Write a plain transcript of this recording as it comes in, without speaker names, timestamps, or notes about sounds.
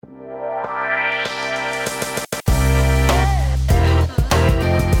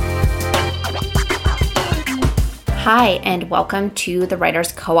Hi, and welcome to The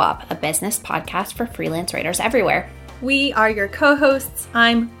Writers Co-op, a business podcast for freelance writers everywhere. We are your co-hosts.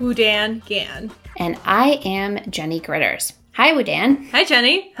 I'm Woodan Gan. And I am Jenny Gritters. Hi, Woodan. Hi,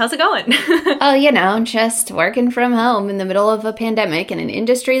 Jenny. How's it going? Oh, just working from home in the middle of a pandemic in an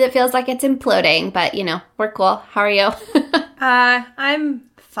industry that feels like it's imploding. But, we're cool. How are you? I'm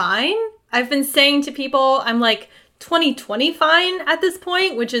fine. I've been saying to people, I'm like 20/20 fine at this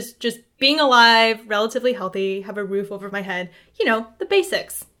point, which is just being alive, relatively healthy, have a roof over my head, the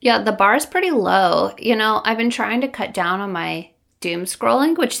basics. Yeah, the bar's pretty low. I've been trying to cut down on my doom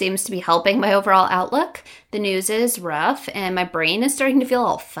scrolling, which seems to be helping my overall outlook. The news is rough, and my brain is starting to feel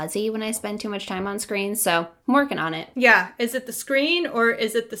all fuzzy when I spend too much time on screen, so I'm working on it. Yeah, is it the screen or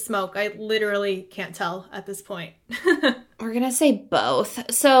is it the smoke? I literally can't tell at this point. We're going to say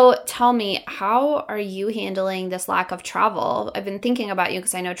both. So tell me, how are you handling this lack of travel? I've been thinking about you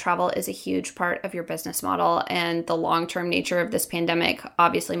because I know travel is a huge part of your business model, and the long-term nature of this pandemic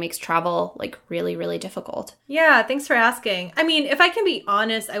obviously makes travel really, really difficult. Yeah, thanks for asking. I mean, if I can be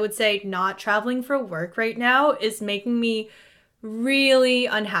honest, I would say not traveling for work right now is making me really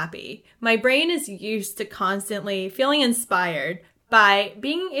unhappy. My brain is used to constantly feeling inspired by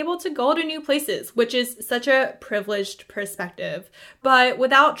being able to go to new places, which is such a privileged perspective. But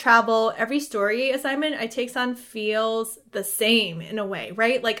without travel, every story assignment I take on feels the same in a way,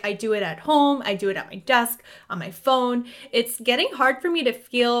 right? Like I do it at home, I do it at my desk, on my phone. It's getting hard for me to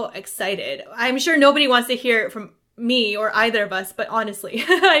feel excited. I'm sure nobody wants to hear it from me or either of us, but honestly,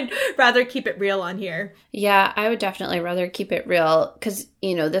 I'd rather keep it real on here. Yeah, I would definitely rather keep it real because,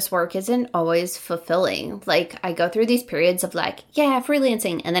 this work isn't always fulfilling. I go through these periods of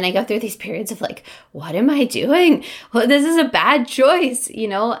freelancing, and then I go through these periods of what am I doing? Well, this is a bad choice.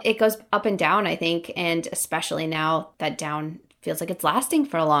 It goes up and down, I think, and especially now that down feels like it's lasting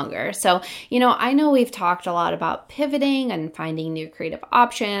for longer. So, I know we've talked a lot about pivoting and finding new creative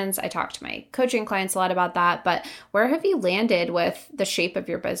options. I talk to my coaching clients a lot about that, but where have you landed with the shape of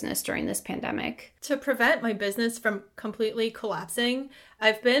your business during this pandemic? To prevent my business from completely collapsing,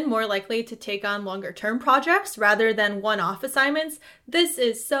 I've been more likely to take on longer term projects rather than one-off assignments. This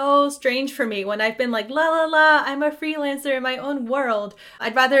is so strange for me when I've been like, I'm a freelancer in my own world.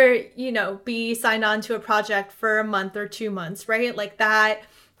 I'd rather, be signed on to a project for a month or 2 months, right? Like that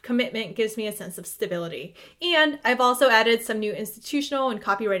commitment gives me a sense of stability. And I've also added some new institutional and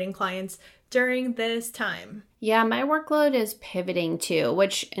copywriting clients during this time. Yeah, my workload is pivoting too,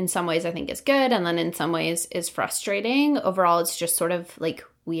 which in some ways I think is good, and then in some ways is frustrating. Overall, it's just sort of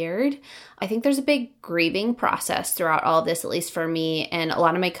weird. I think there's a big grieving process throughout all of this, at least for me. And a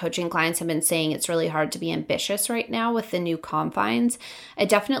lot of my coaching clients have been saying it's really hard to be ambitious right now with the new confines. I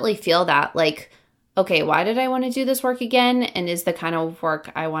definitely feel that okay, why did I want to do this work again? And is the kind of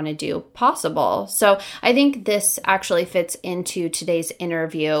work I want to do possible? So I think this actually fits into today's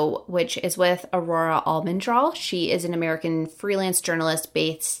interview, which is with Aurora Almendral. She is an American freelance journalist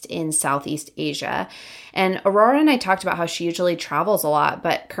based in Southeast Asia. And Aurora and I talked about how she usually travels a lot,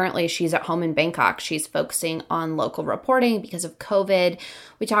 but currently she's at home in Bangkok. She's focusing on local reporting because of COVID.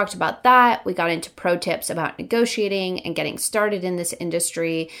 We talked about that. We got into pro tips about negotiating and getting started in this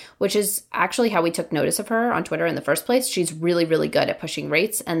industry, which is actually how we took notice of her on Twitter in the first place. She's really, really good at pushing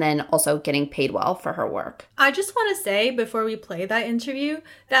rates and then also getting paid well for her work. I just want to say before we play that interview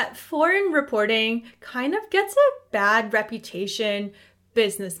that foreign reporting kind of gets a bad reputation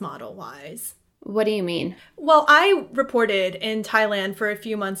business model wise. What do you mean? Well, I reported in Thailand for a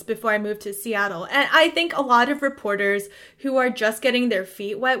few months before I moved to Seattle. And I think a lot of reporters who are just getting their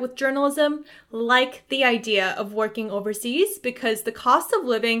feet wet with journalism like the idea of working overseas because the cost of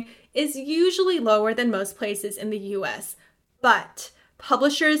living is usually lower than most places in the US. But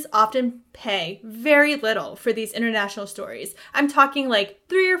publishers often pay very little for these international stories. I'm talking $300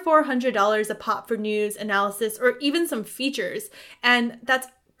 or $400 a pop for news, analysis, or even some features. And that's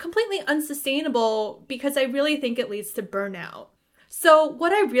completely unsustainable because I really think it leads to burnout. So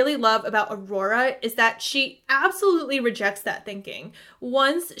what I really love about Aurora is that she absolutely rejects that thinking.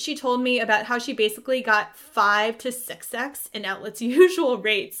 Once she told me about how she basically got 5 to 6x in outlets' usual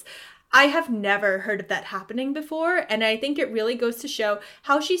rates. I have never heard of that happening before, and I think it really goes to show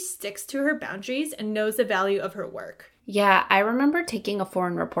how she sticks to her boundaries and knows the value of her work. Yeah, I remember taking a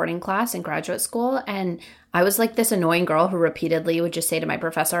foreign reporting class in graduate school, and I was this annoying girl who repeatedly would just say to my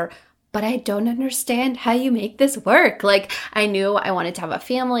professor, but I don't understand how you make this work. Like, I knew I wanted to have a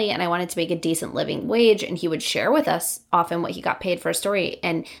family and I wanted to make a decent living wage, and he would share with us often what he got paid for a story,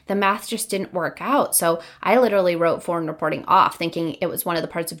 and the math just didn't work out. So I literally wrote foreign reporting off, thinking it was one of the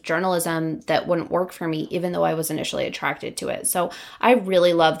parts of journalism that wouldn't work for me, even though I was initially attracted to it. So I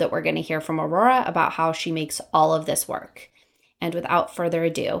really love that we're going to hear from Aurora about how she makes all of this work. And without further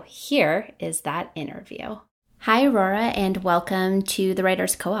ado, here is that interview. Hi, Aurora, and welcome to the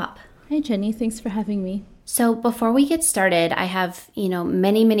Writers Co-op. Hi, Jenny. Thanks for having me. So before we get started, I have,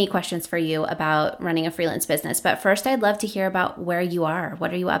 many questions for you about running a freelance business. But first, I'd love to hear about where you are.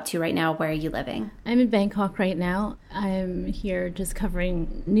 What are you up to right now? Where are you living? I'm in Bangkok right now. I'm here just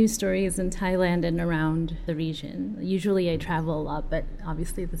covering news stories in Thailand and around the region. Usually I travel a lot, but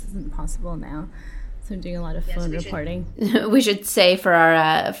obviously this isn't possible now. So I'm doing a lot of phone reporting. We should say for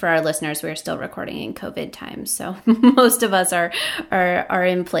our listeners, we're still recording in COVID times, so most of us are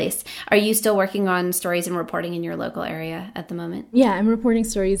in place. Are you still working on stories and reporting in your local area at the moment? Yeah, I'm reporting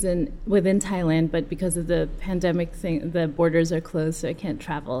stories within Thailand, but because of the pandemic thing, the borders are closed, so I can't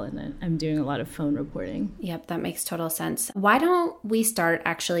travel, and I'm doing a lot of phone reporting. Yep, that makes total sense. Why don't we start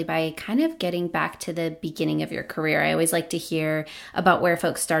actually by kind of getting back to the beginning of your career? I always like to hear about where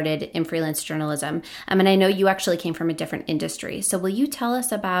folks started in freelance journalism. And I know you actually came from a different industry. So will you tell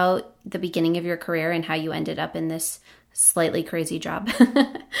us about the beginning of your career and how you ended up in this slightly crazy job?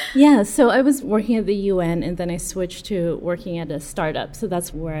 Yeah, so I was working at the UN, and then I switched to working at a startup. So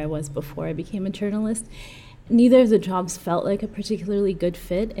that's where I was before I became a journalist. Neither of the jobs felt like a particularly good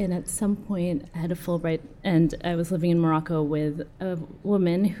fit. And at some point, I had a Fulbright, and I was living in Morocco with a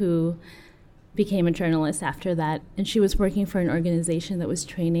woman who became a journalist after that. And she was working for an organization that was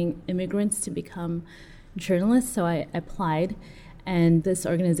training immigrants to become journalists. So I applied, and this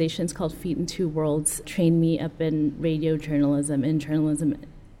organization is called Feet in Two Worlds, trained me up in radio journalism and journalism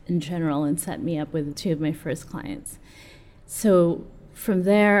in general, and set me up with two of my first clients. So from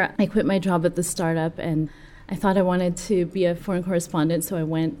there, I quit my job at the startup, and I thought I wanted to be a foreign correspondent, so I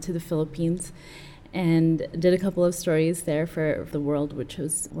went to the Philippines and did a couple of stories there for The World, which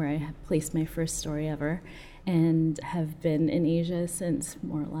was where I placed my first story ever, and have been in Asia since,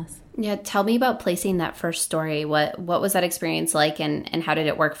 more or less. Yeah, tell me about placing that first story. What was that experience like, and how did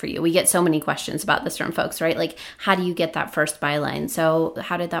it work for you? We get so many questions about this from folks, right? Like, how do you get that first byline? So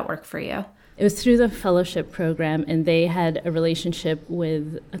how did that work for you? It was through the fellowship program, and they had a relationship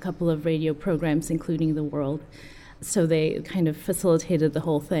with a couple of radio programs, including The World. So they kind of facilitated the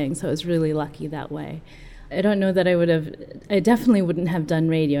whole thing. So I was really lucky that way. I don't know that I definitely wouldn't have done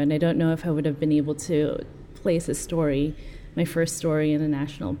radio, and I don't know if I would have been able to place a story, my first story in a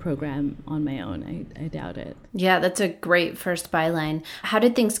national program on my own. I doubt it. Yeah, that's a great first byline. How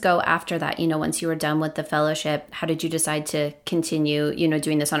did things go after that? Once you were done with the fellowship, how did you decide to continue,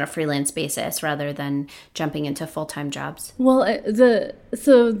 doing this on a freelance basis rather than jumping into full-time jobs? Well,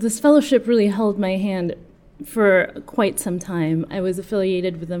 so this fellowship really held my hand for quite some time. I was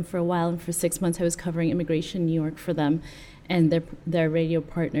affiliated with them for a while, and for 6 months I was covering immigration in New York for them and their radio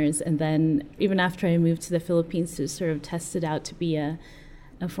partners. And then even after I moved to the Philippines to sort of test it out to be a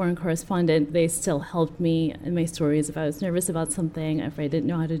foreign correspondent, they still helped me in my stories. If I was nervous about something, if I didn't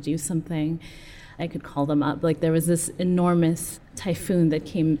know how to do something, I could call them up. Like, there was this enormous typhoon that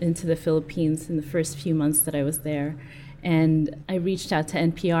came into the Philippines in the first few months that I was there. And I reached out to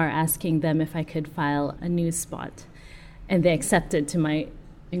NPR asking them if I could file a news spot. And they accepted, to my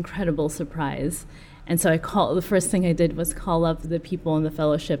incredible surprise. And so the first thing I did was call up the people in the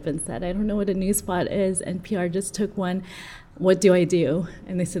fellowship and said, I don't know what a news spot is. NPR just took one. What do I do?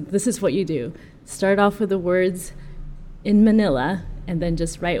 And they said, this is what you do. Start off with the words in Manila, and then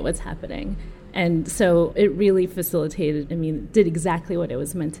just write what's happening. And so it really facilitated, did exactly what it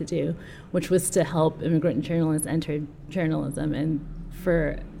was meant to do, which was to help immigrant journalists enter journalism. And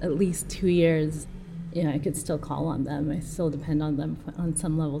for at least 2 years, I could still call on them. I still depend on them on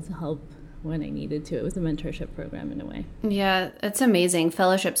some level to help when I needed to. It was a mentorship program in a way. Yeah, it's amazing.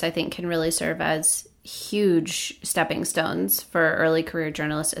 Fellowships, I think, can really serve as huge stepping stones for early career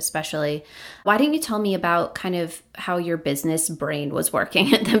journalists, especially. Why didn't you tell me about kind of how your business brain was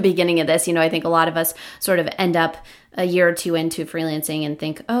working at the beginning of this? I think a lot of us sort of end up a year or two into freelancing and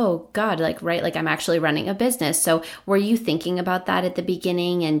think, oh God, I'm actually running a business. So were you thinking about that at the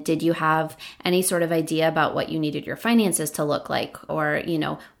beginning? And did you have any sort of idea about what you needed your finances to look like, or,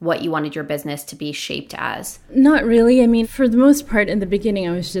 what you wanted your business to be shaped as? Not really. For the most part, in the beginning,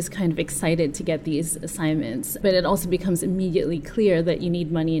 I was just kind of excited to get these assignments, but it also becomes immediately clear that you need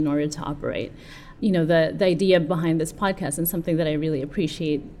money in order to operate. the idea behind this podcast, and something that I really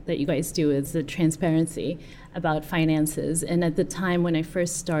appreciate that you guys do, is the transparency about finances. And at the time when I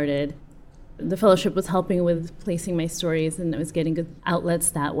first started, the fellowship was helping with placing my stories, and I was getting good outlets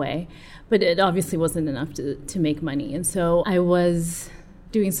that way. But it obviously wasn't enough to make money. And so I was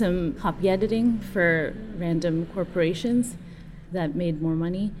doing some copy editing for random corporations that made more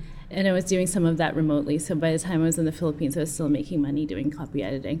money. And I was doing some of that remotely. So by the time I was in the Philippines, I was still making money doing copy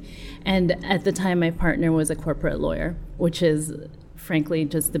editing. And at the time, my partner was a corporate lawyer, which is frankly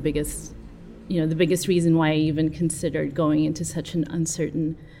just the biggest reason why I even considered going into such an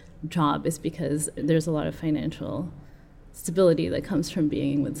uncertain job, is because there's a lot of financial stability that comes from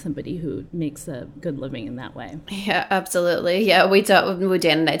being with somebody who makes a good living in that way. Yeah, absolutely. Yeah,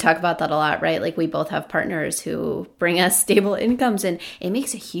 Dan and I talk about that a lot, right? Like, we both have partners who bring us stable incomes, and it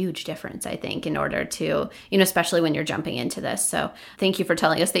makes a huge difference, I think, in order to, especially when you're jumping into this. So thank you for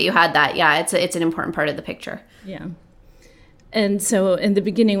telling us that you had that. Yeah, it's an important part of the picture. Yeah. And so in the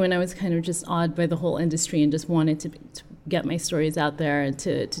beginning, when I was kind of just awed by the whole industry and just wanted to get my stories out there and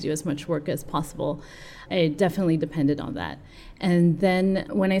to do as much work as possible, I definitely depended on that. And then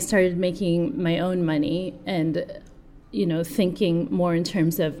when I started making my own money and, thinking more in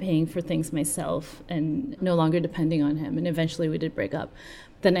terms of paying for things myself and no longer depending on him, and eventually we did break up,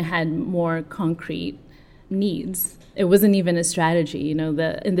 then I had more concrete needs. It wasn't even a strategy. In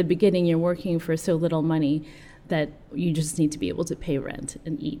the beginning, you're working for so little money that you just need to be able to pay rent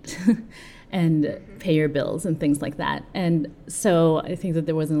and eat and pay your bills and things like that. And so I think that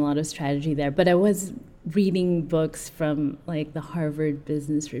there wasn't a lot of strategy there. But I was reading books from like the Harvard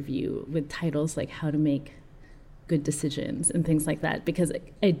Business Review with titles like How to Make Good Decisions and things like that, because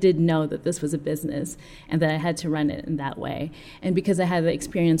I did know that this was a business and that I had to run it in that way. And because I had the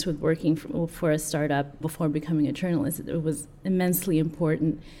experience with working for a startup before becoming a journalist, it was immensely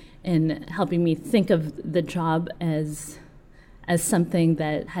important in helping me think of the job as something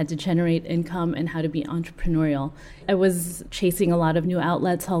that had to generate income and how to be entrepreneurial. I was chasing a lot of new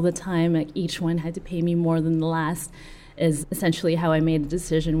outlets all the time. Like, each one had to pay me more than the last, is essentially how I made a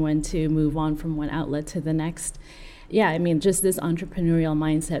decision when to move on from one outlet to the next. Yeah, I mean, just this entrepreneurial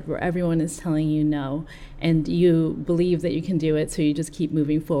mindset where everyone is telling you no, and you believe that you can do it, so you just keep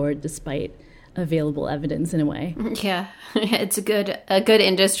moving forward despite available evidence in a way. Yeah, it's a good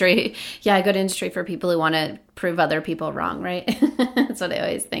industry. Yeah, a good industry for people who want to prove other people wrong, right? That's what I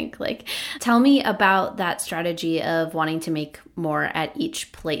always think. Like, tell me about that strategy of wanting to make more at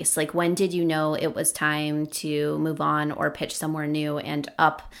each place. Like, when did you know it was time to move on or pitch somewhere new and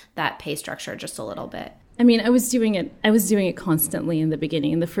up that pay structure just a little bit? I mean, I was doing it constantly in the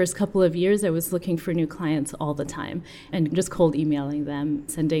beginning. In the first couple of years, I was looking for new clients all the time and just cold emailing them,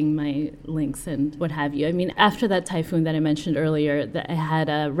 sending my links and what have you. I mean, after that typhoon that I mentioned earlier, that I had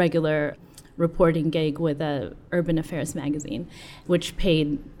a regular reporting gig with a Urban Affairs magazine, which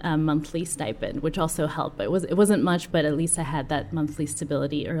paid a monthly stipend, which also helped. It wasn't much, but at least I had that monthly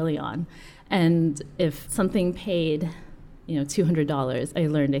stability early on. And if something paid $200, I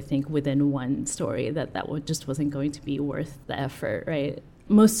learned, I think, within one story that just wasn't going to be worth the effort, right?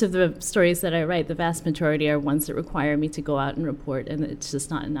 Most of the stories that I write, the vast majority are ones that require me to go out and report, and it's just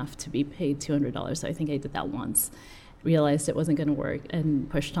not enough to be paid $200. So I think I did that once, realized it wasn't going to work, and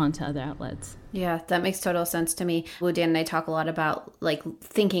pushed on to other outlets. Yeah, that makes total sense to me. Dan and I talk a lot about like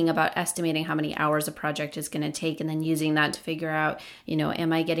thinking about estimating how many hours a project is going to take and then using that to figure out,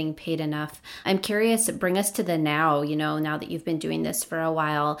 am I getting paid enough? I'm curious, bring us to the now, now that you've been doing this for a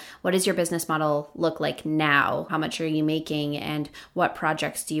while, what does your business model look like now? How much are you making and what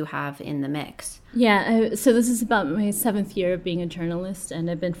projects do you have in the mix? Yeah, so this is about my 7th year of being a journalist,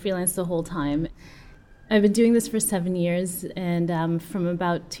 and I've been freelance the whole time. I've been doing this for 7 years, and from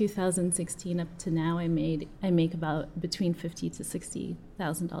about 2016 up to now, I make about between $50,000 to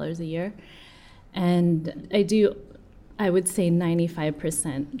 $60,000 a year, and I would say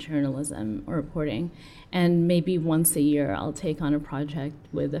 95% journalism or reporting, and maybe once a year I'll take on a project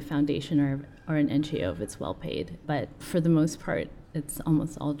with a foundation or an NGO if it's well paid, but for the most part, it's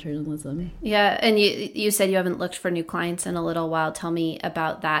almost all journalism. Yeah, and you said you haven't looked for new clients in a little while. Tell me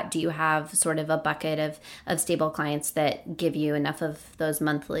about that. Do you have sort of a bucket of stable clients that give you enough of those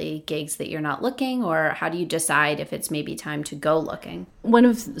monthly gigs that you're not looking, or how do you decide if it's maybe time to go looking? One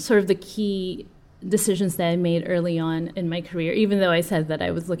of sort of the key decisions that I made early on in my career, even though I said that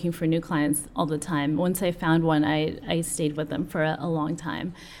I was looking for new clients all the time, once I found one, I stayed with them for a long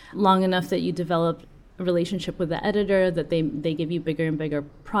time, long enough that you develop relationship with the editor, that they give you bigger and bigger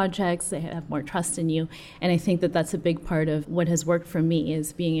projects, they have more trust in you. And I think that that's a big part of what has worked for me,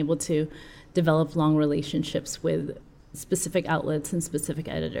 is being able to develop long relationships with specific outlets and specific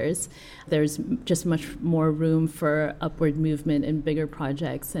editors. There's just much more room for upward movement and bigger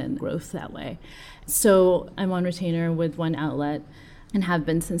projects and growth that way. So I'm on retainer with one outlet and have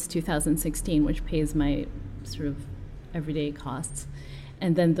been since 2016, which pays my sort of everyday costs.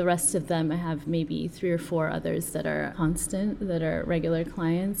 And then the rest of them, I have maybe 3 or 4 others that are constant, that are regular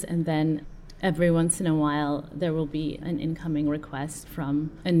clients. And then every once in a while, there will be an incoming request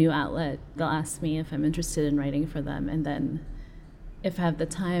from a new outlet. They'll ask me if I'm interested in writing for them. And then if I have the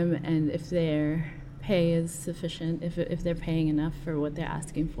time and if their pay is sufficient, if they're paying enough for what they're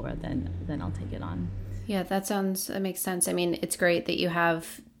asking for, then I'll take it on. Yeah, that makes sense. I mean, it's great that you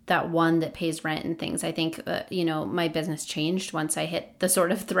have that one that pays rent and things. I think, my business changed once I hit the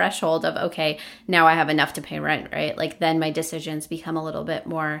sort of threshold of, okay, now I have enough to pay rent, right? Like then my decisions become a little bit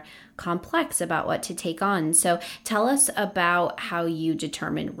more complex about what to take on. So tell us about how you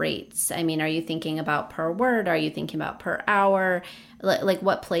determine rates. I mean, are you thinking about per word? Are you thinking about per hour? Like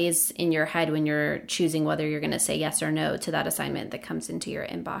what plays in your head when you're choosing whether you're going to say yes or no to that assignment that comes into your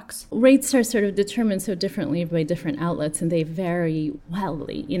inbox? Rates are sort of determined so differently by different outlets, and they vary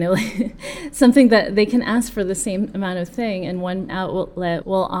wildly. Something that they can ask for the same amount of thing, and one outlet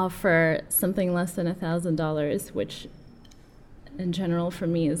will offer something less than $1,000, which in general for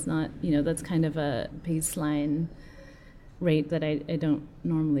me is not, that's kind of a baseline rate that I don't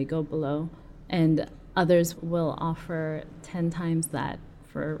normally go below. And others will offer 10 times that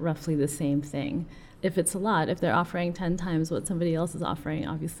for roughly the same thing. If it's a lot, if they're offering 10 times what somebody else is offering,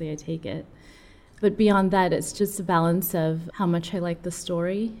 obviously I take it. But beyond that, it's just a balance of how much I like the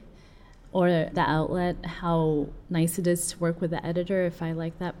story or the outlet, how nice it is to work with the editor, if I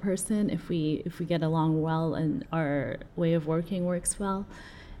like that person, if we get along well and our way of working works well.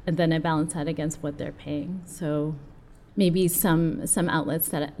 And then I balance that against what they're paying. So maybe some outlets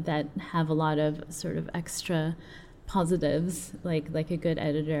that have a lot of sort of extra positives, like a good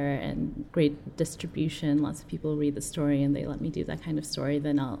editor and great distribution, lots of people read the story and they let me do that kind of story,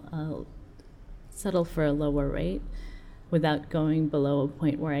 then I'll settle for a lower rate without going below a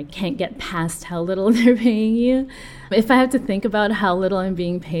point where I can't get past how little they're paying you. If I have to think about how little I'm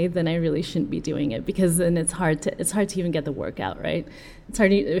being paid, then I really shouldn't be doing it, because then it's hard to even get the work out, right? It's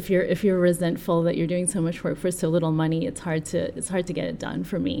hard if you're resentful that you're doing so much work for so little money. It's hard to get it done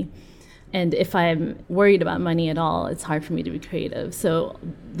for me. And if I'm worried about money at all, it's hard for me to be creative. So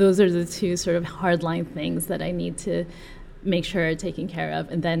those are the two sort of hardline things that I need to make sure are taken care of,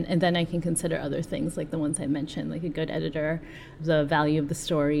 and then I can consider other things like the ones I mentioned, like a good editor, the value of the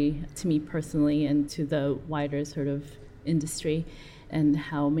story to me personally and to the wider sort of industry, and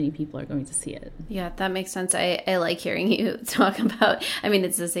how many people are going to see it. Yeah, that makes sense. I like hearing you talk about, I mean,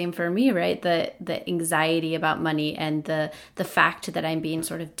 it's the same for me, right? The anxiety about money and the fact that I'm being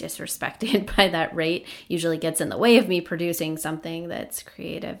sort of disrespected by that rate usually gets in the way of me producing something that's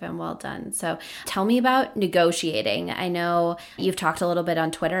creative and well done. So tell me about negotiating. I know you've talked a little bit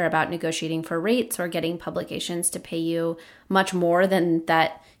on Twitter about negotiating for rates or getting publications to pay you much more than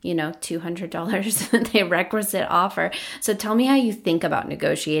that, $200 that they requisite offer. So tell me how you think about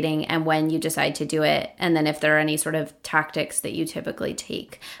negotiating and when you decide to do it. And then if there are any sort of tactics that you typically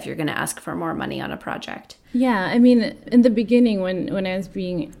take if you're going to ask for more money on a project. Yeah, I mean, in the beginning when I was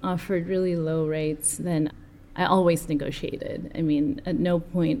being offered really low rates, then I always negotiated. I mean, at no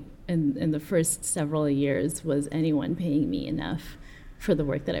point in the first several years was anyone paying me enough for the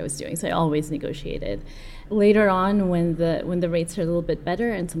work that I was doing. So I always negotiated. Later on, when the rates are a little bit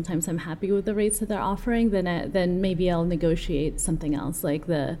better, and sometimes I'm happy with the rates that they're offering, then maybe I'll negotiate something else, like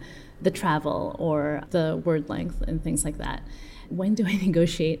the travel or the word length and things like that. When do I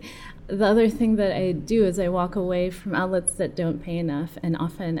negotiate? The other thing that I do is I walk away from outlets that don't pay enough, and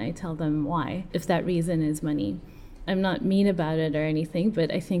often I tell them why, if that reason is money. I'm not mean about it or anything,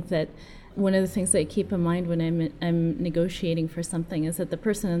 but I think that one of the things that I keep in mind when I'm negotiating for something is that the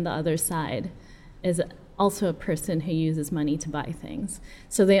person on the other side is also a person who uses money to buy things.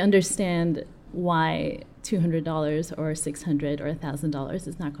 So they understand why $200 or $600 or $1,000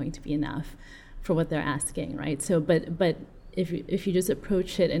 is not going to be enough for what they're asking, right? So, but if you just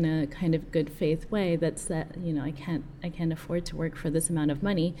approach it in a kind of good faith way, that's that, I can't afford to work for this amount of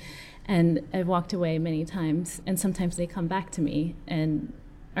money. And I've walked away many times, and sometimes they come back to me and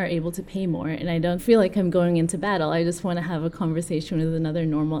are able to pay more, and I don't feel like I'm going into battle. I just want to have a conversation with another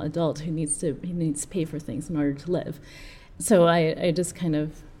normal adult who needs to pay for things in order to live. So I just kind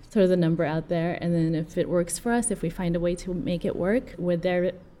of throw the number out there, and then if it works for us, if we find a way to make it work with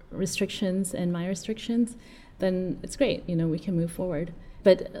their restrictions and my restrictions, then it's great. We can move forward.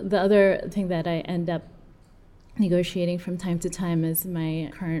 But the other thing that I end up negotiating from time to time is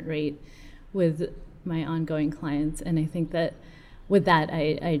my current rate with my ongoing clients. And I think that with that,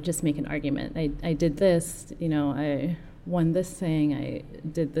 I just make an argument. I did this, I won this thing, I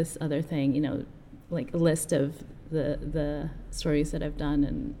did this other thing, like a list of the stories that I've done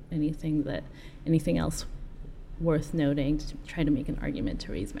and anything else worth noting to try to make an argument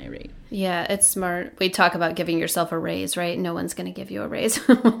to raise my rate. Yeah, it's smart. We talk about giving yourself a raise, right? No one's going to give you a raise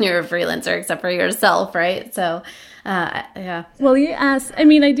when you're a freelancer except for yourself, right? So, yeah. Well, you ask. I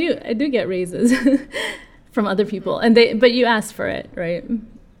mean, I do get raises from other people, but you ask for it, right?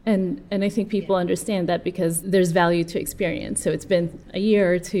 And I think people understand that because there's value to experience. So it's been a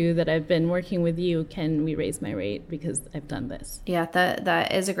year or two that I've been working with you. Can we raise my rate because I've done this? Yeah,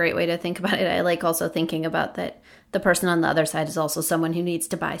 that is a great way to think about it. I like also thinking about that the person on the other side is also someone who needs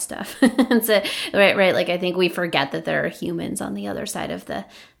to buy stuff. So, right. Like I think we forget that there are humans on the other side of the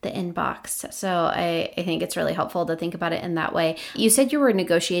inbox. So I think it's really helpful to think about it in that way. You said you were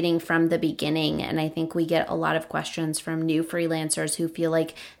negotiating from the beginning, and I think we get a lot of questions from new freelancers who feel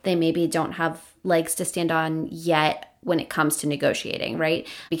like they maybe don't have legs to stand on yet when it comes to negotiating, right?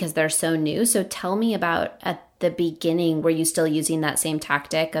 Because they're so new. So tell me about at the beginning, were you still using that same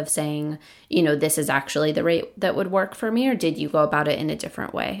tactic of saying, this is actually the rate that would work for me, or did you go about it in a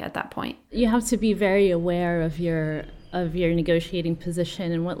different way at that point? You have to be very aware of your negotiating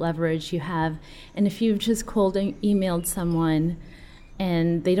position and what leverage you have. And if you've just cold emailed someone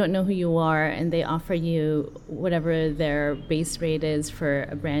and they don't know who you are and they offer you whatever their base rate is for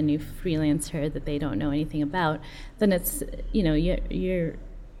a brand new freelancer that they don't know anything about, then it's, your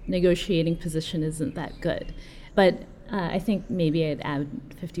negotiating position isn't that good. But I think maybe I'd add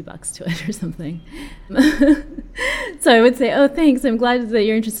 $50 to it or something. So I would say, oh, thanks. I'm glad that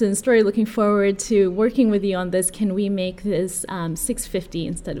you're interested in the story. Looking forward to working with you on this. Can we make this $650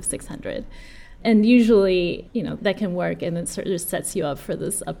 instead of $600? And usually, that can work, and it sort of sets you up for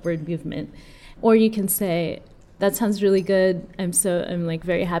this upward movement. Or you can say, that sounds really good. I'm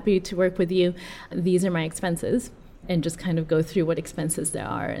very happy to work with you. These are my expenses, and just kind of go through what expenses there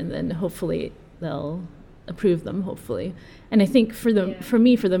are, and then hopefully they'll approve them, hopefully. And I think for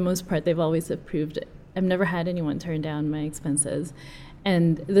me, for the most part, they've always approved it. I've never had anyone turn down my expenses.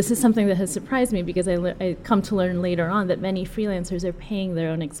 And this is something that has surprised me because I come to learn later on that many freelancers are paying their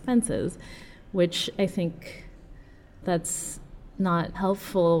own expenses, which I think that's not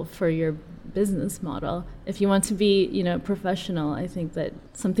helpful for your business model. If you want to be, professional, I think that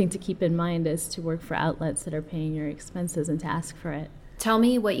something to keep in mind is to work for outlets that are paying your expenses and to ask for it. Tell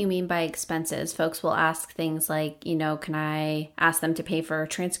me what you mean by expenses. Folks will ask things like, can I ask them to pay for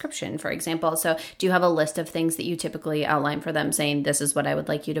transcription, for example? So do you have a list of things that you typically outline for them saying, this is what I would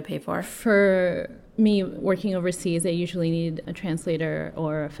like you to pay for? For me working overseas, I usually need a translator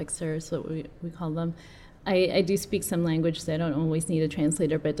or a fixer, so we call them. I do speak some language, so I don't always need a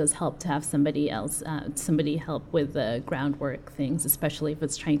translator, but it does help to have somebody help with the groundwork things, especially if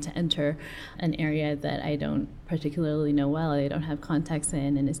it's trying to enter an area that I don't particularly know well, I don't have contacts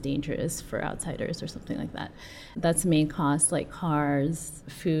in, and is dangerous for outsiders or something like that. That's the main cost, like cars,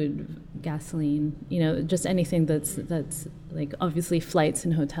 food, gasoline, just anything that's like obviously flights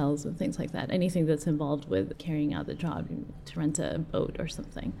and hotels and things like that. Anything that's involved with carrying out the job, to rent a boat or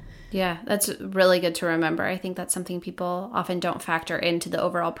something. Yeah, that's really good to remember. I think that's something people often don't factor into the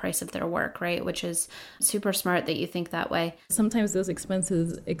overall price of their work, right? Which is super smart that you think that way. Sometimes those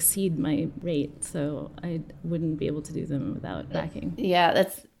expenses exceed my rate, so I wouldn't be able to do them without backing. Yeah,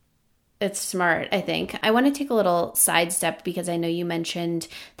 it's smart, I think. I want to take a little sidestep because I know you mentioned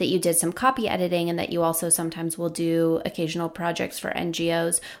that you did some copy editing and that you also sometimes will do occasional projects for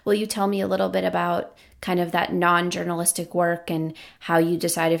NGOs. Will you tell me a little bit about kind of that non-journalistic work and how you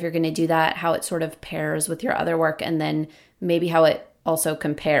decide if you're going to do that, how it sort of pairs with your other work, and then maybe how it also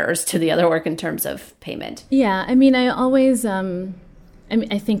compares to the other work in terms of payment? Yeah, I mean, I always, I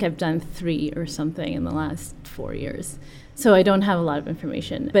think I've done 3 or something in the last 4 years. So I don't have a lot of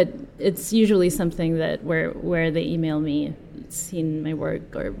information, but it's usually something that where they email me, seen my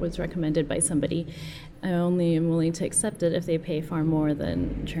work or was recommended by somebody. I only am willing to accept it if they pay far more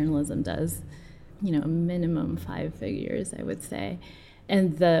than journalism does. A minimum 5 figures, I would say.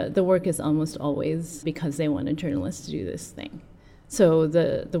 And the work is almost always because they want a journalist to do this thing. So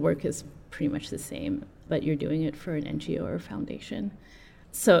the work is pretty much the same, but you're doing it for an NGO or a foundation.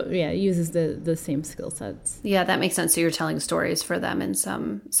 So yeah, it uses the same skill sets. Yeah, that makes sense. So you're telling stories for them in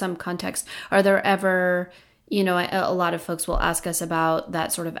some context. Are there ever, A lot of folks will ask us about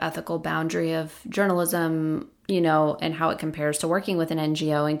that sort of ethical boundary of journalism, and how it compares to working with an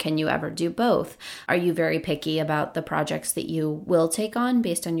NGO, and can you ever do both? Are you very picky about the projects that you will take on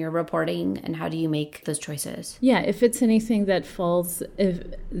based on your reporting, and how do you make those choices? Yeah, if it's anything that falls,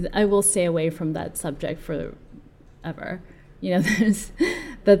 I will stay away from that subject forever. Then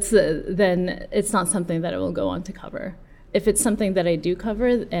it's not something that I will go on to cover. If it's something that I do cover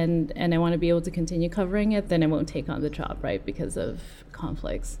and I want to be able to continue covering it, then I won't take on the job, right, because of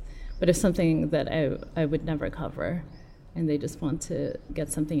conflicts. But if something that I would never cover and they just want to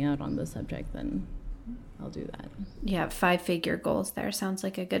get something out on the subject, then I'll do that. Yeah, 5-figure goals there. Sounds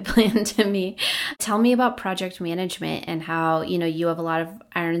like a good plan to me. Tell me about project management and how, you have a lot of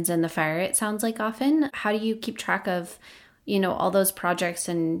irons in the fire, it sounds like often. How do you keep track of all those projects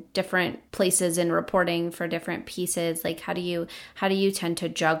in different places in reporting for different pieces? Like, how do you tend to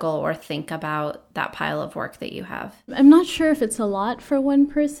juggle or think about that pile of work that you have? I'm not sure if it's a lot for one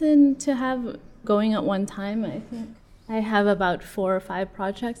person to have going at one time. I think I have about 4 or 5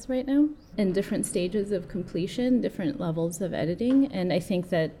 projects right now in different stages of completion, different levels of editing. And I think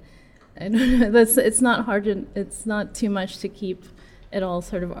that, I don't know, it's not hard, it's not too much to keep it all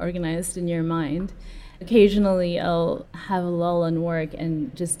sort of organized in your mind. Occasionally, I'll have a lull in work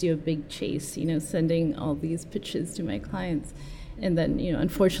and just do a big chase, sending all these pitches to my clients. And then,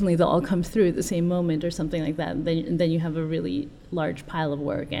 unfortunately, they'll all come through at the same moment or something like that. And then you have a really large pile of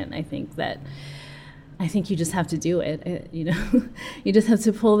work. And I think you just have to do it. You just have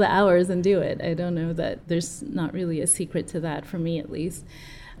to pull the hours and do it. I don't know that there's not really a secret to that, for me at least.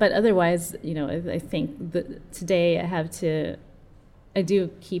 But otherwise, I think that today I do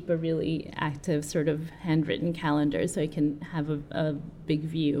keep a really active sort of handwritten calendar so I can have a big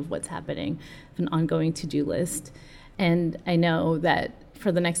view of what's happening, an ongoing to-do list. And I know that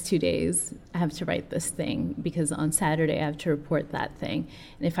for the next 2 days, I have to write this thing because on Saturday I have to report that thing.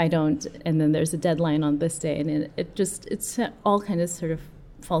 And if I don't, and then there's a deadline on this day, and it's all kind of sort of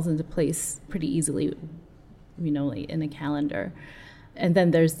falls into place pretty easily, like in a calendar. And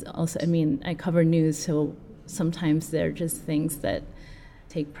then there's also, I cover news, so sometimes they're just things that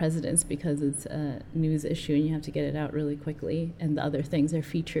take precedence because it's a news issue and you have to get it out really quickly, and the other things are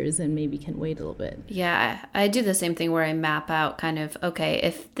features and maybe can wait a little bit. Yeah, I do the same thing where I map out kind of, okay,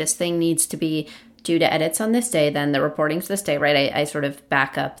 if this thing needs to be due to edits on this day, then the reporting's this day, right? I sort of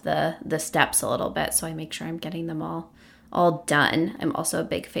back up the steps a little bit, so I make sure I'm getting them all done. I'm also a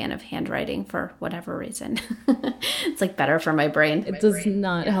big fan of handwriting for whatever reason. It's like better for my brain. It does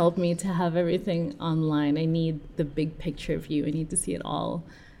not help me to have everything online. I need the big picture view. I need to see it all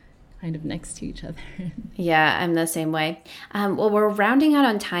kind of next to each other. Yeah, I'm the same way. Well, we're rounding out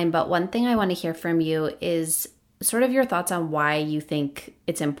on time, but one thing I want to hear from you is sort of your thoughts on why you think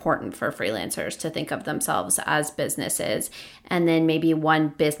it's important for freelancers to think of themselves as businesses, and then maybe one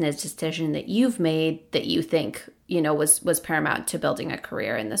business decision that you've made that you think was paramount to building a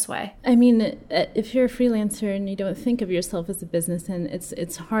career in this way. If you're a freelancer and you don't think of yourself as a business, then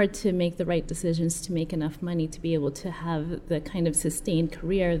it's hard to make the right decisions to make enough money to be able to have the kind of sustained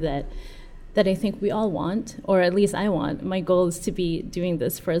career that I think we all want, or at least I want. My goal is to be doing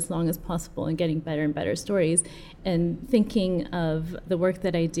this for as long as possible and getting better and better stories, and thinking of the work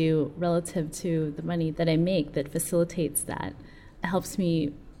that I do relative to the money that I make that facilitates that. It helps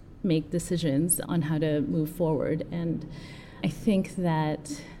me make decisions on how to move forward. And I think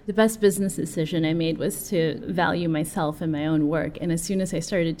that the best business decision I made was to value myself and my own work. And as soon as I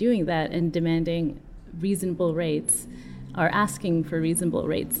started doing that and demanding reasonable rates, or asking for reasonable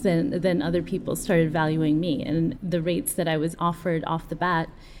rates, then other people started valuing me. And the rates that I was offered off the bat,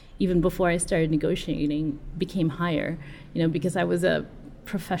 even before I started negotiating, became higher, because I was a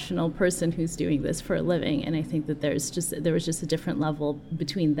professional person who's doing this for a living. And I think that there was just a different level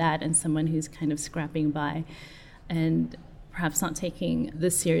between that and someone who's kind of scrapping by and perhaps not taking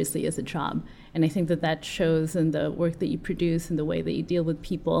this seriously as a job. And I think that shows in the work that you produce and the way that you deal with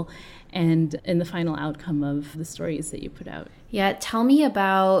people and in the final outcome of the stories that you put out. Yeah, tell me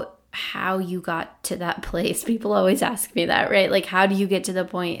about how you got to that place. People always ask me that, right? Like, how do you get to the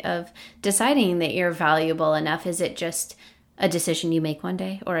point of deciding that you're valuable enough? Is it just a decision you make one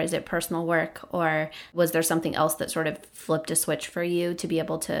day, or is it personal work, or was there something else that sort of flipped a switch for you to be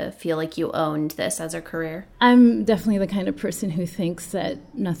able to feel like you owned this as a career? I'm definitely the kind of person who thinks that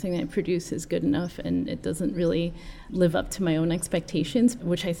nothing I produce is good enough and it doesn't really live up to my own expectations,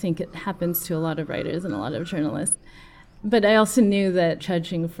 which I think it happens to a lot of writers and a lot of journalists. But I also knew that,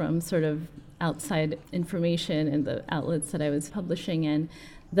 judging from sort of outside information and the outlets that I was publishing in,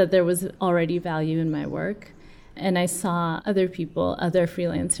 that there was already value in my work. And I saw other people, other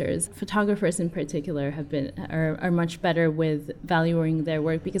freelancers, photographers in particular, are much better with valuing their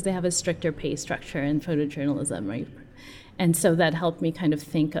work because they have a stricter pay structure in photojournalism, right? And so that helped me kind of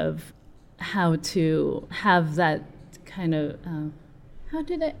think of how to have that kind of, I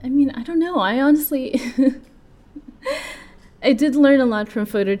don't know. I honestly, I did learn a lot from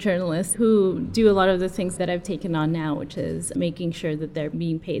photojournalists who do a lot of the things that I've taken on now, which is making sure that they're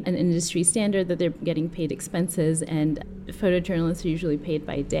being paid an industry standard, that they're getting paid expenses, and photojournalists are usually paid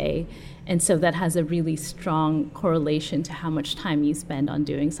by day. And so that has a really strong correlation to how much time you spend on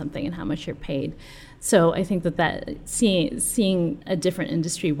doing something and how much you're paid. So I think that seeing a different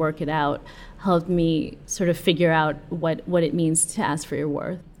industry work it out helped me sort of figure out what it means to ask for your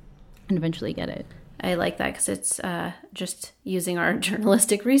worth and eventually get it. I like that because it's just using our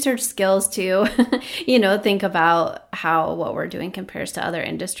journalistic research skills to, think about how what we're doing compares to other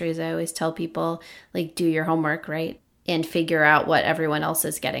industries. I always tell people, like, do your homework, right? And figure out what everyone else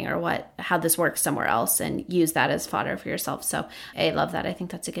is getting or how this works somewhere else and use that as fodder for yourself. So I love that. I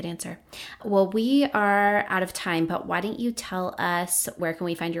think that's a good answer. Well, we are out of time, but why don't you tell us, where can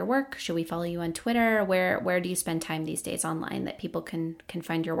we find your work? Should we follow you on Twitter? Where do you spend time these days online that people can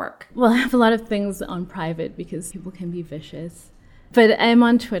find your work? Well, I have a lot of things on private because people can be vicious. But I'm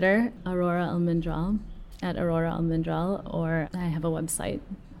on Twitter, Aurora Almendral, at Aurora Almendral, or I have a website,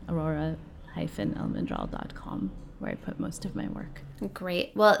 aurora-almendral.com. where I put most of my work.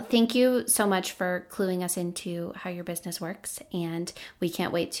 Great. Well, thank you so much for cluing us into how your business works, and we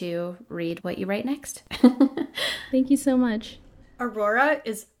can't wait to read what you write next. Thank you so much. Aurora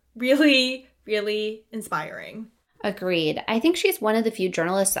is really, really inspiring. Agreed. I think she's one of the few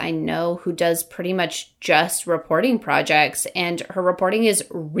journalists I know who does pretty much just reporting projects, and her reporting is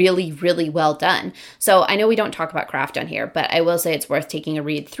really, really well done. So I know we don't talk about craft on here, but I will say it's worth taking a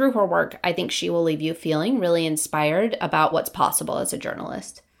read through her work. I think she will leave you feeling really inspired about what's possible as a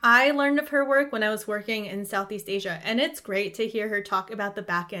journalist. I learned of her work when I was working in Southeast Asia, and it's great to hear her talk about the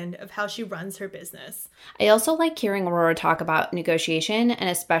back end of how she runs her business. I also like hearing Aurora talk about negotiation, and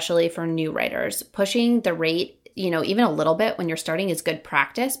especially for new writers. Pushing the rate, even a little bit when you're starting is good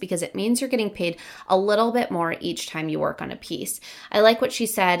practice because it means you're getting paid a little bit more each time you work on a piece. I like what she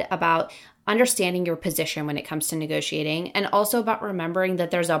said about understanding your position when it comes to negotiating, and also about remembering that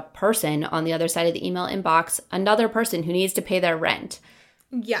there's a person on the other side of the email inbox, another person who needs to pay their rent.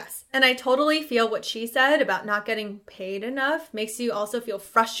 Yes, and I totally feel what she said about not getting paid enough makes you also feel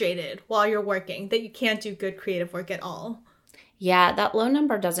frustrated while you're working, that you can't do good creative work at all. Yeah, that low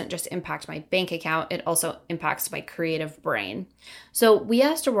number doesn't just impact my bank account, it also impacts my creative brain. So we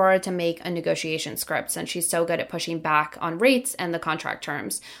asked Aurora to make a negotiation script since she's so good at pushing back on rates and the contract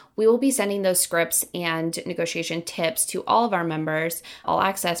terms. We will be sending those scripts and negotiation tips to all of our members, All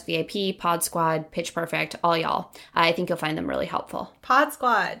Access, VIP, Pod Squad, Pitch Perfect, all y'all. I think you'll find them really helpful. Pod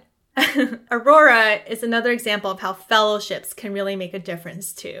Squad. Aurora is another example of how fellowships can really make a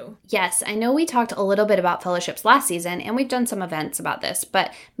difference too. Yes, I know we talked a little bit about fellowships last season, and we've done some events about this,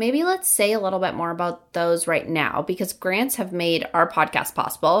 but maybe let's say a little bit more about those right now because grants have made our podcast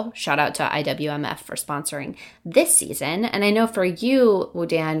possible. Shout out to IWMF for sponsoring this season. And I know for you,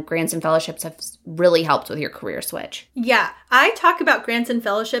 Woo-Dan, grants and fellowships have really helped with your career switch. Yeah, I talk about grants and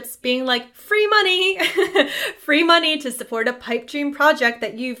fellowships being like free money, free money to support a pipe dream project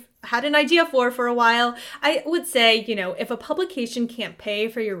that you've had an idea for a while. I would say, if a publication can't pay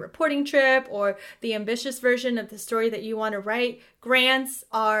for your reporting trip or the ambitious version of the story that you want to write, grants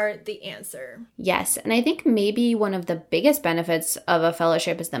are the answer. Yes, and I think maybe one of the biggest benefits of a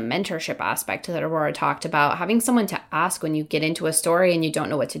fellowship is the mentorship aspect that Aurora talked about, having someone to ask when you get into a story and you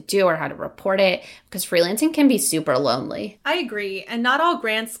don't know what to do or how to report it, because freelancing can be super lonely. I agree, and not all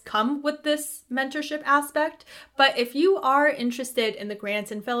grants come with this mentorship aspect, but if you are interested in the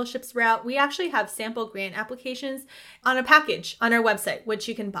grants and fellowships route, we actually have sample grant applications on a package on our website, which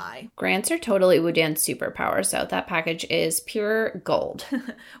you can buy. Grants are totally Woo-Dan's superpower, so that package is pure gold.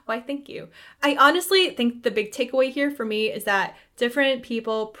 Why, thank you. I honestly think the big takeaway here for me is that different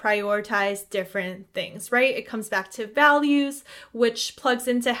people prioritize different things, right? It comes back to values, which plugs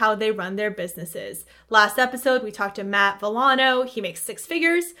into how they run their businesses. Last episode, we talked to Matt Villano. He makes 6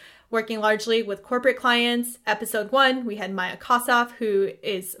 figures, working largely with corporate clients. Episode 1, we had Maya Kosoff, who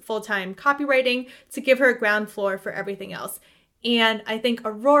is full-time copywriting, to give her a ground floor for everything else. And I think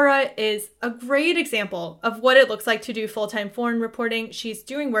Aurora is a great example of what it looks like to do full-time foreign reporting. She's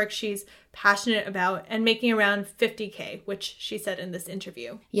doing work she's passionate about and making around $50K, which she said in this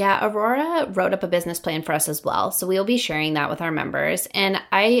interview. Yeah, Aurora wrote up a business plan for us as well. So we'll be sharing that with our members. And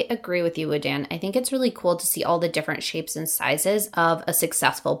I agree with you, Dan. I think it's really cool to see all the different shapes and sizes of a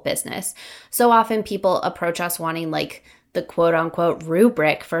successful business. So often people approach us wanting like the quote unquote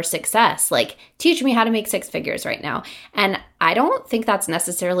rubric for success, like teach me how to make six figures right now. And I don't think that's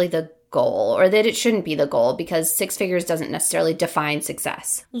necessarily the goal, or that it shouldn't be the goal, because six figures doesn't necessarily define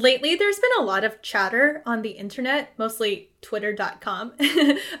success. Lately, there's been a lot of chatter on the internet, mostly twitter.com,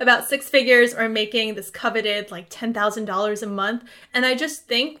 about six figures or making this coveted like $10,000 a month. And I just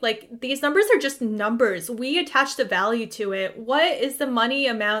think like these numbers are just numbers. We attach the value to it. What is the money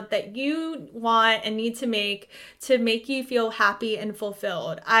amount that you want and need to make you feel happy and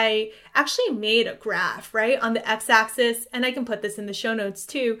fulfilled? I actually made a graph, right? On the x-axis, and I can put this in the show notes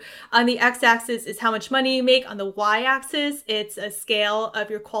too. On the x-axis is how much money you make. On the y-axis, it's a scale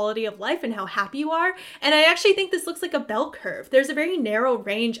of your quality of life and how happy you are. And I actually think this looks like a bell curve. There's a very narrow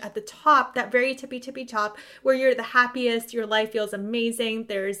range at the top, that very tippy top, where you're the happiest, your life feels amazing.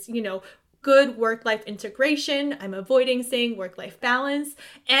 There's, good work-life integration. I'm avoiding saying work-life balance.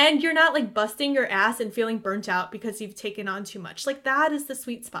 And you're not like busting your ass and feeling burnt out because you've taken on too much. Like that is the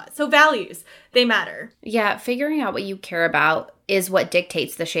sweet spot. So values, they matter. Yeah, figuring out what you care about is what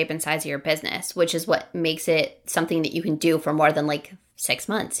dictates the shape and size of your business, which is what makes it something that you can do for more than like 6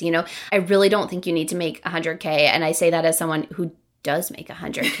 months. I really don't think you need to make 100K. And I say that as someone who does make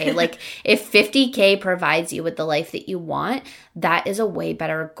 100K. Like if 50K provides you with the life that you want, that is a way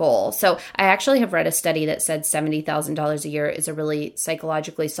better goal. So I actually have read a study that said $70,000 a year is a really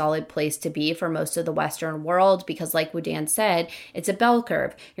psychologically solid place to be for most of the Western world, because like Woo-Dan said, it's a bell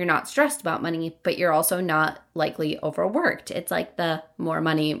curve. You're not stressed about money, but you're also not likely overworked. It's like the more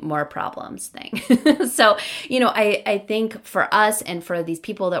money, more problems thing. So, I think for us and for these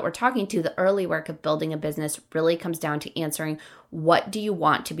people that we're talking to, the early work of building a business really comes down to answering, what do you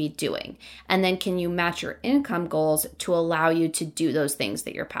want to be doing? And then can you match your income goals to allow you to do those things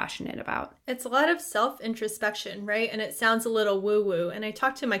that you're passionate about? It's a lot of self-introspection, right? And it sounds a little woo-woo. And I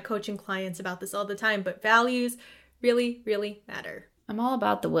talk to my coaching clients about this all the time, but values really, really matter. I'm all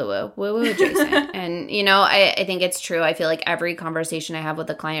about the woo-woo adjacent. And, I think it's true. I feel like every conversation I have with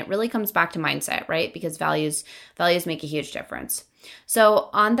a client really comes back to mindset, right? Because values make a huge difference.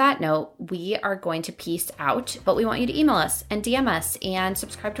 So on that note, we are going to peace out, but we want you to email us and DM us and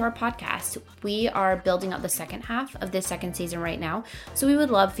subscribe to our podcast. We are building out the second half of this second season right now. So we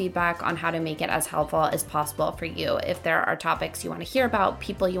would love feedback on how to make it as helpful as possible for you. If there are topics you want to hear about,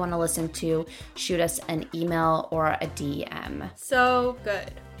 people you want to listen to, shoot us an email or a DM. So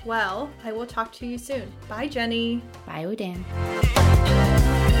good. Well, I will talk to you soon. Bye, Jenny. Bye, Woo-Dan.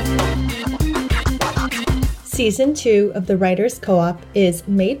 Season 2 of the Writers Co-op is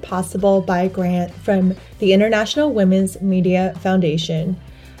made possible by a grant from the International Women's Media Foundation.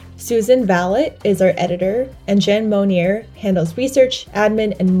 Susan Vallet is our editor, and Jen Monier handles research,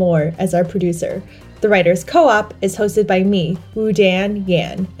 admin, and more as our producer. The Writers Co-op is hosted by me, Woo-Dan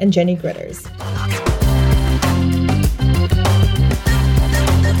Yan, and Jenny Gritters.